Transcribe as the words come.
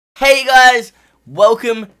Hey guys,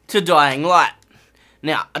 welcome to Dying Light.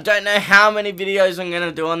 Now, I don't know how many videos I'm going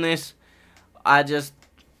to do on this. I just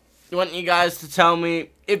want you guys to tell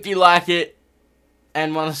me if you like it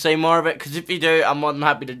and want to see more of it, because if you do, I'm more than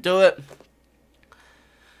happy to do it.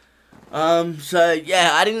 So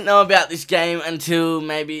yeah, I didn't know about this game until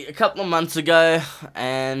maybe a couple of months ago,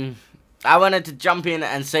 and I wanted to jump in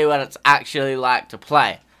and see what it's actually like to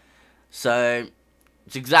play. So,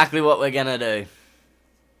 it's exactly what we're going to do.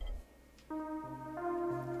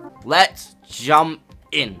 Let's jump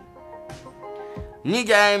in. New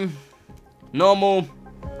game, normal.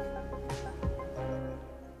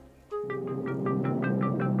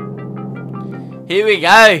 Here we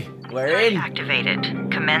go. We're in.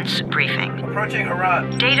 Activated. Commence briefing. Approaching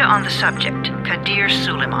Haran. Data on the subject, Kadir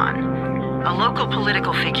Suleiman, a local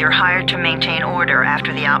political figure hired to maintain order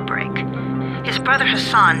after the outbreak. His brother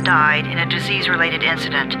Hassan died in a disease-related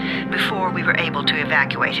incident before we were able to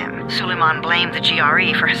evacuate him. Suleiman blamed the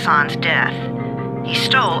GRE for Hassan's death. He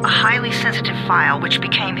stole a highly sensitive file which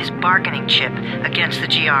became his bargaining chip against the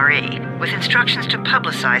GRE, with instructions to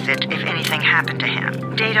publicize it if anything happened to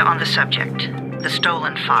him. Data on the subject, the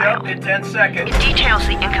stolen file. Jump in 10 seconds. It details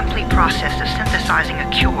the incomplete process of synthesizing a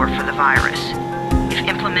cure for the virus. If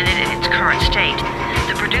implemented in its current state,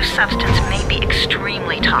 the produced substance may be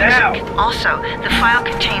extremely toxic. Now. Also, the file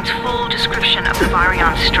contains full description of the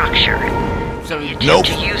virion structure. So, The attempt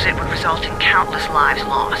to use it would result in countless lives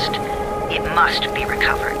lost. It must be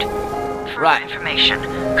recovered. Further Right. information,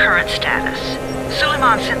 current status.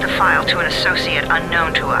 Suleiman sent the file to an associate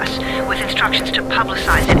unknown to us, with instructions to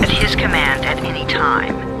publicize it at his command at any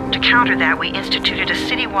time. To counter that, we instituted a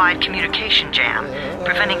citywide communication jam,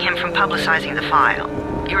 preventing him from publicizing the file.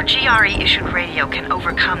 Your GRE-issued radio can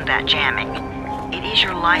overcome that jamming. It is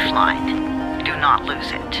your lifeline. Do not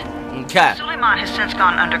lose it. okay. Suleiman has since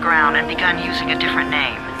gone underground and begun using a different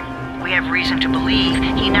name. We have reason to believe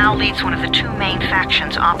he now leads one of the two main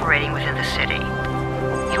factions operating within the city.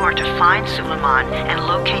 You are to find Suleiman and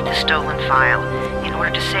locate the stolen file in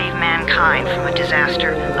order to save mankind from a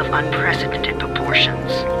disaster of unprecedented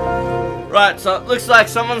proportions. Right, so it looks like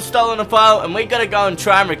someone's stolen a file, and we gotta go and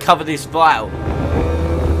try and recover this file.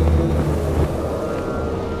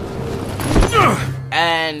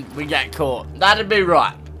 And we get caught. That'd be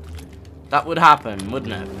right. That would happen,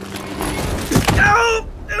 wouldn't it?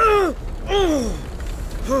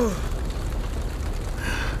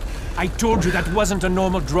 I told you that wasn't a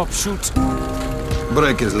normal drop shoot.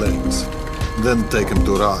 Break his legs, then take him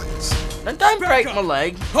to rides. And don't break my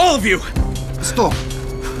leg. All of you! Stop!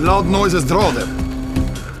 Loud noises draw them.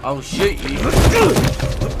 I'll shoot you.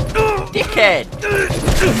 Dickhead!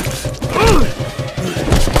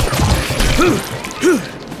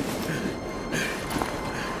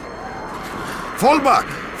 Fall back!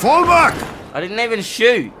 Fall back! I didn't even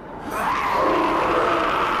shoot.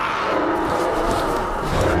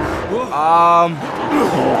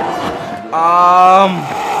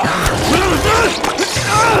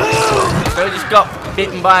 So I just got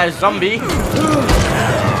bitten by a zombie. Come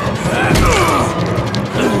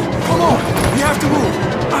on! We have to move!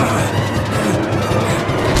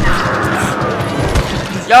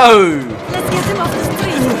 Yo! Let's get him off the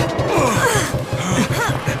street.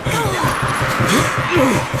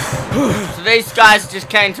 So these guys just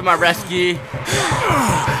came to my rescue.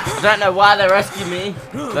 I don't know why they rescued me,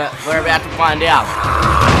 but we're about to find out.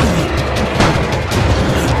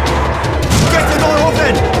 Get the door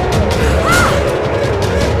open!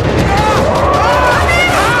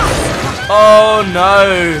 Oh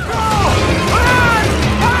no!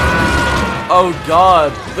 Oh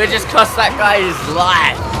god, we just cost that guy his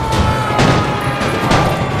life.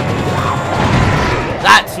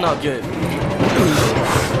 That's not good.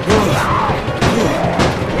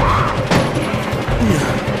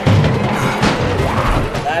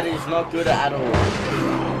 That is not good at all.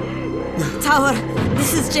 Tower,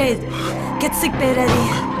 this is Jade. Get sick bay ready.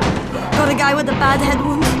 Got a guy with a bad head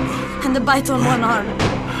wound and a bite on one arm.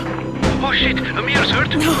 Oh shit, Amir's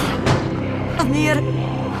hurt. Amir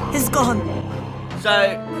is gone. So,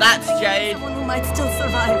 that's Jade, Someone who might still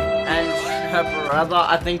survive. and her brother,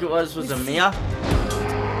 I think it was Amir.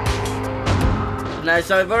 No,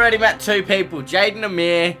 so we've already met two people, Jade and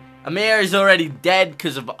Amir. Amir is already dead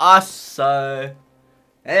because of us, so...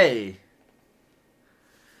 Hey.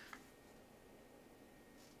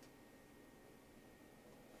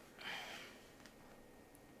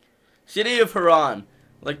 City of Haran.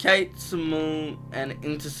 Locate Samul and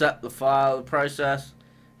intercept the file. The process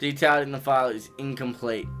detailed in the file is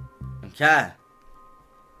incomplete. Okay.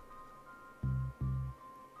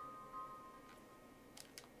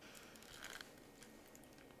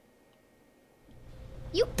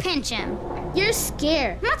 You pinch him. You're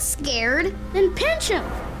scared. I'm not scared. Then pinch him.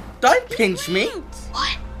 Don't pinch me.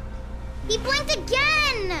 What? He blinked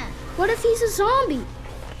again. What if he's a zombie?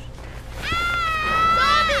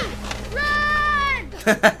 Ah! Zombie! Run!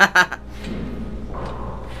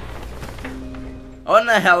 I don't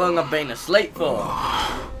know how long I've been asleep for.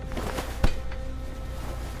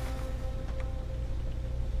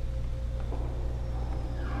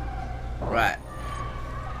 Right.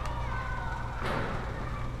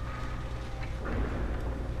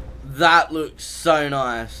 That looks so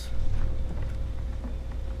nice.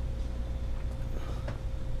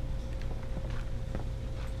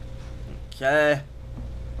 Okay.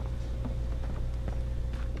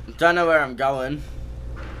 Don't know where I'm going.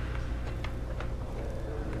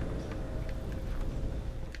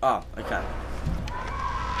 Oh, okay.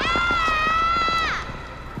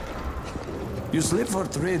 You sleep for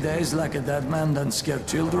 3 days like a dead man, then scare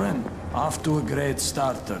children? Off to a great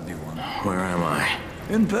start, 31. Where am I?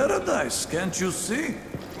 In paradise, can't you see?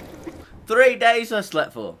 3 days I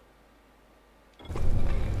slept for.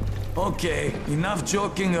 Okay, enough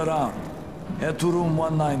joking around. Head to room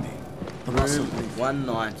 190. Room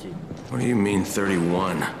 190. What do you mean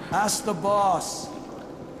 31? Ask the boss.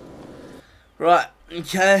 Right,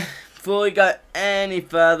 okay. Before we go any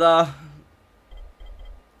further,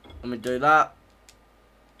 let me do that.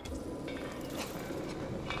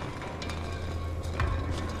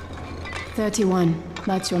 That's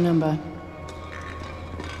your number.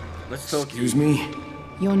 Let's talk. Excuse me?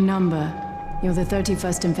 Your number. You're the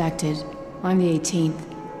 31st infected. I'm the 18th.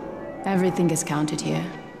 Everything is counted here.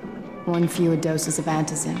 1 fewer doses of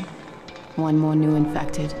antizin. 1 more new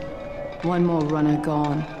infected. 1 more runner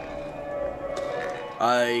gone.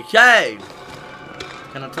 Okay.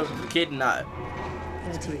 Can I talk to the kid? No.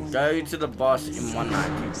 31. Go to the boss in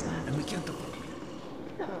 190. And we can't...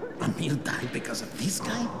 Emil died because of this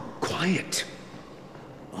guy? Quiet.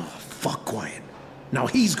 Oh, fuck quiet. Now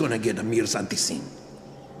he's gonna get Emir's anti-scene.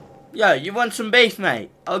 Yo, you want some beef, mate?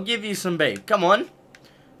 I'll give you some beef. Come on.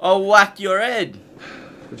 I'll whack your head.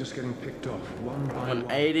 We're just getting picked off one by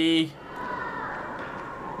 180.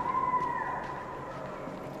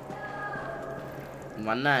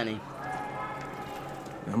 190.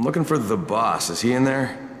 I'm looking for the boss. Is he in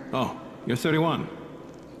there? Oh, you're 31.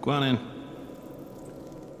 Go on in.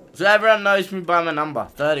 So everyone knows me by my number,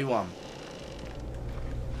 31.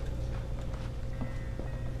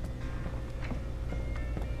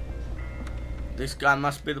 This guy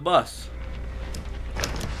must be the boss.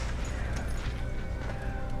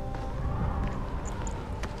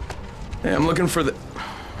 Hey, I'm looking for the...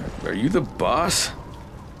 Are you the boss?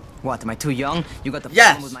 What, am I too young? You got the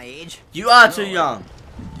Yes. problem with my age? You are too young.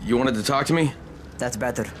 You wanted to talk to me? That's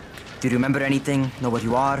better. Do you remember anything? Know what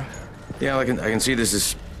you are? Yeah, I can see this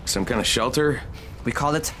is some kind of shelter. We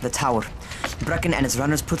call it the Tower. Brecken and his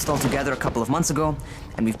runners put it all together a couple of months ago,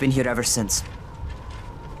 and we've been here ever since.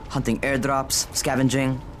 Hunting airdrops,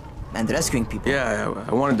 scavenging, and rescuing people. Yeah,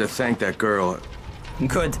 I wanted to thank that girl.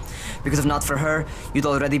 Good, because if not for her, you'd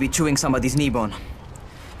already be chewing somebody's knee bone.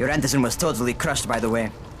 Your antizin was totally crushed, by the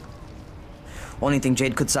way. Only thing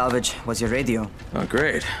Jade could salvage was your radio. Oh,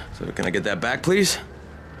 great. So can I get that back, please?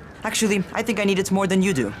 Actually, I think I need it more than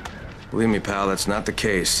you do. Believe me, pal, that's not the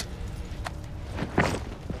case.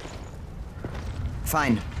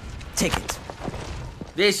 Fine. Take it.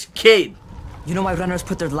 This kid. You know why runners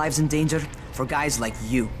put their lives in danger? For guys like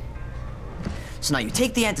you. So now you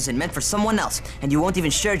take the antizin meant for someone else, and you won't even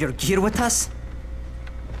share your gear with us?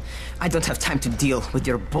 I don't have time to deal with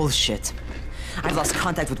your bullshit. I've lost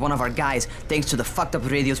contact with one of our guys thanks to the fucked up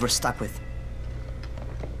radios we're stuck with.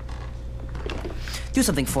 Do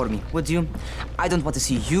something for me, would you? I don't want to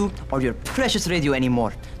see you or your precious radio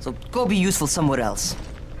anymore, so go be useful somewhere else.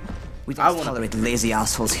 We don't tolerate lazy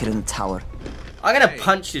assholes here in the tower. I'm gonna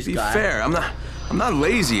punch this Be guy. fair, I'm not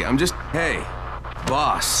lazy. I'm just, hey,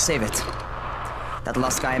 boss. Save it. That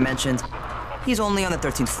last guy I mentioned, he's only on the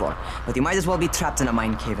 13th floor, but he might as well be trapped in a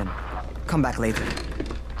mine cave-in. Come back later.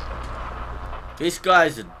 This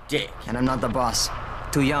guy's a dick. And I'm not the boss.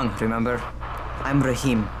 Too young, remember? I'm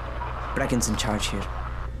Rahim. Brecken's in charge here.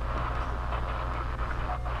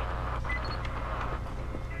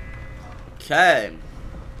 Okay.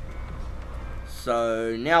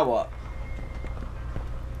 So, now what?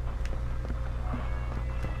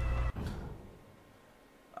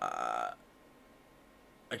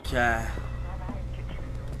 Okay.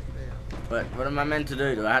 But what am I meant to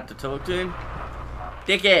do? Do I have to talk to him?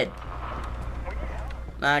 Dickhead!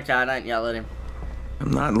 Nah, okay, don't yell at him.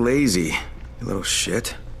 I'm not lazy, you little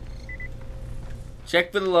shit.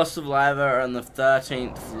 Check for the loss of lava on the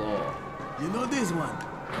 13th floor. You know this one?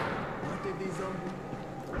 What if these zombies?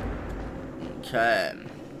 Okay.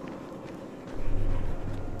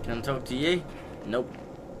 Can I talk to you? Nope.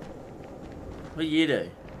 What do you do?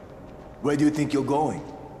 Where do you think you're going?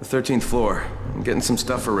 The 13th floor. I'm getting some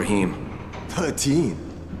stuff for Raheem. 13?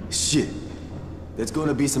 Shit. There's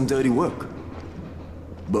gonna be some dirty work.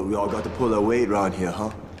 But we all got to pull our weight around here,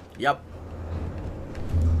 huh? Yep.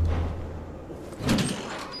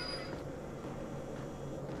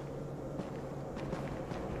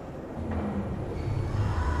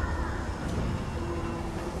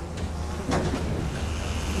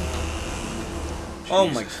 Oh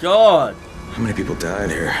my god! How many people died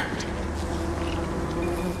here?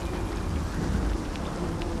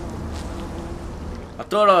 I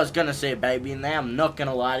thought I was gonna see a baby in there, I'm not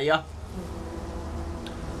gonna lie to you.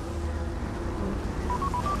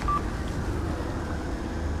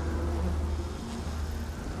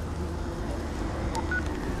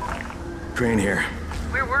 Crane here.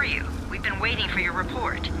 Where were you? We've been waiting for your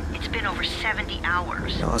report. It's been over 70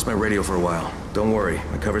 hours. I lost my radio for a while. Don't worry,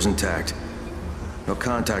 my cover's intact. No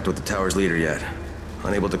contact with the tower's leader yet.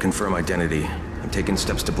 Unable to confirm identity. I'm taking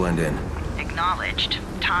steps to blend in. Acknowledged.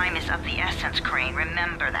 Time is of the essence, Crane.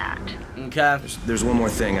 Remember that. Okay. There's one more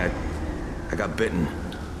thing. I got bitten.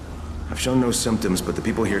 I've shown no symptoms, but the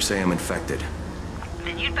people here say I'm infected.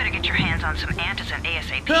 Then you'd better get your hands on some antizin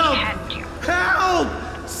ASAP, Help! hadn't you? Help!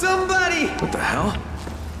 Somebody! What the hell?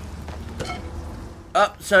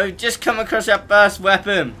 Oh, so just come across our first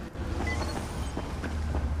weapon.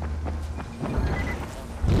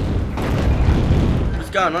 What's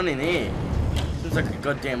going on in here? Seems like a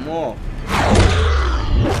goddamn war.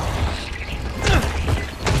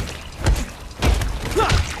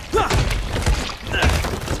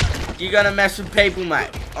 You gonna mess with people, mate?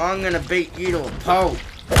 I'm gonna beat you to a pulp.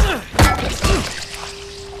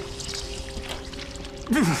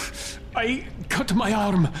 I cut my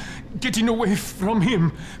arm, getting away from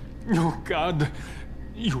him. Oh, God.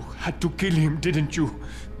 You had to kill him, didn't you?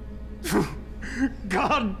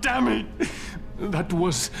 God damn it! That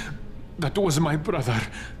was my brother.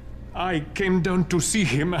 I came down to see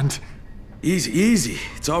him and... Easy, easy.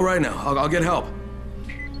 It's all right now. I'll get help.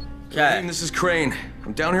 Okay. This is Crane.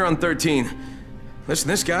 I'm down here on 13. Listen,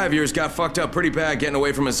 this guy of yours got fucked up pretty bad getting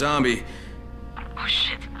away from a zombie. Oh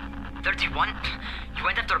shit. 31? You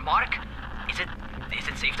went after Mark? Is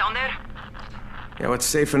it safe down there? Yeah, well, it's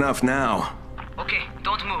safe enough now. Okay,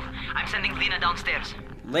 don't move. I'm sending Lena downstairs.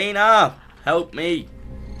 Lena, help me.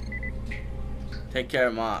 Take care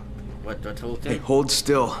of Mark. What, do I talk to Hey, him? hold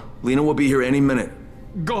still. Lena will be here any minute.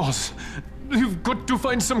 Gauze. You've got to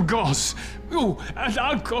find some gauze. Oh, and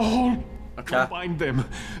alcohol. Okay. Combine them.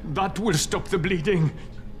 That will stop the bleeding.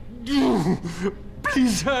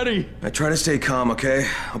 Please hurry. I try to stay calm, okay?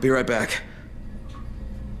 I'll be right back.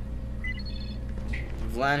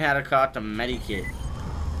 We've learned how to craft a medikit.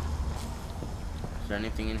 Is there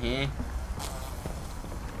anything in here?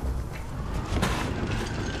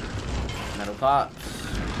 Metal parts.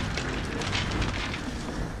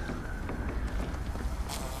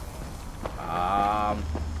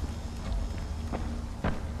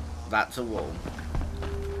 That's a wall.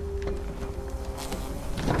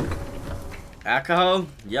 Alcohol?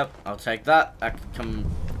 Yep, I'll take that. I could come.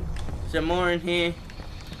 Is there more in here?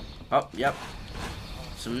 Oh, yep.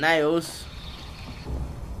 Some nails.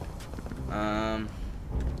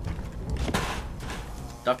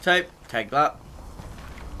 Duct tape. Take that.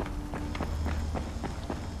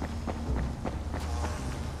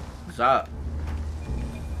 What's that?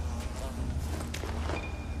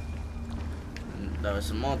 There was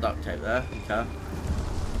some more duct tape there. Okay.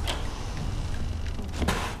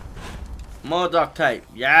 More duct tape.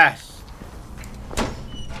 Yes.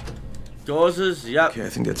 Gauzes. Yep. Okay, I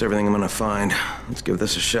think that's everything I'm gonna find. Let's give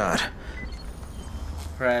this a shot.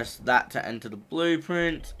 Press that to enter the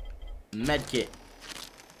blueprint. Medkit.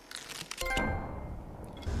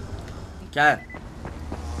 Okay.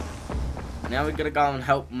 Now we gotta go and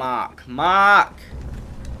help Mark. Mark!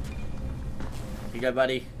 Here you go,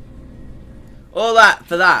 buddy. All that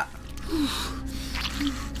for that.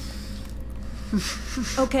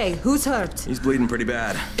 Okay, who's hurt? He's bleeding pretty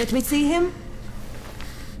bad. Let me see him.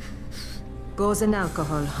 Gauze and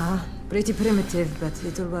alcohol, huh? Pretty primitive, but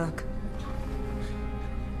it'll work.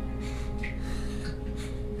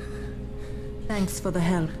 Thanks for the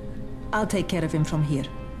help. I'll take care of him from here.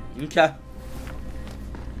 Okay.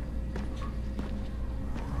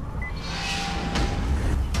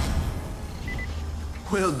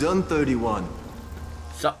 Well done, 31.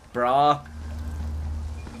 Sup, brah?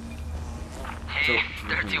 Hey,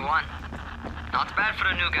 31. Not bad for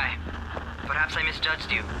a new guy. Perhaps I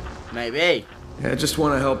misjudged you. Maybe. Yeah, I just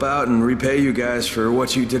want to help out and repay you guys for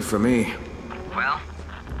what you did for me. Well,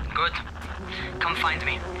 good. Come find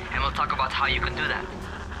me, and we'll talk about how you can do that.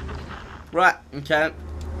 Right, okay.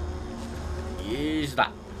 Use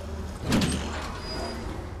that.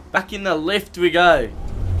 Back in the lift we go.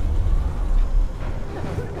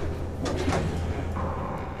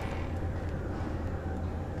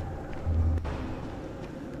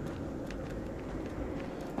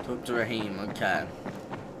 Talk to Rahim, okay.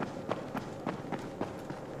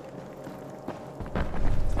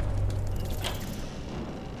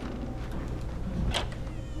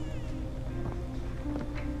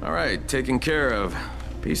 All right, taken care of.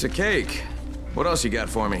 Piece of cake. What else you got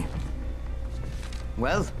for me?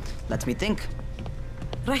 Well, let me think.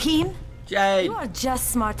 Rahim? Jade. You are just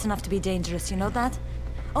smart enough to be dangerous, you know that?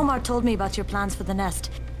 Omar told me about your plans for the nest.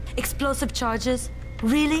 Explosive charges?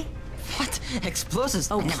 Really? What? Explosives?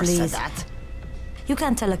 Oh, I never please. said that. You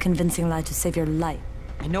can't tell a convincing lie to save your life.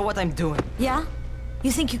 I know what I'm doing. Yeah?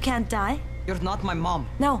 You think you can't die? You're not my mom.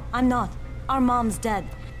 No, I'm not. Our mom's dead.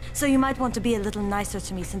 So you might want to be a little nicer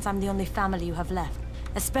to me since I'm the only family you have left.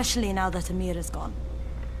 Especially now that Amir is gone.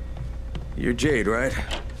 You're Jade, right?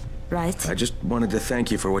 Right. I just wanted to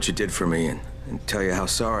thank you for what you did for me and tell you how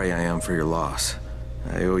sorry I am for your loss.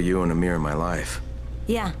 I owe you and Amir my life.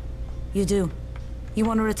 Yeah, you do. You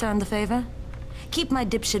want to return the favor? Keep my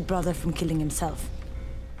dipshit brother from killing himself.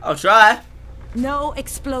 I'll try. No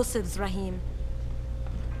explosives, Rahim.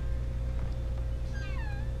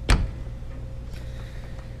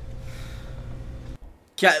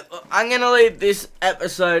 Okay, well, I'm gonna leave this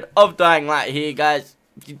episode of Dying Light here, guys.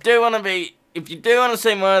 If you do want to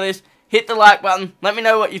see more of this, hit the like button. Let me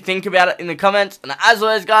know what you think about it in the comments. And as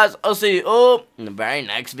always, guys, I'll see you all in the very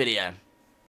next video.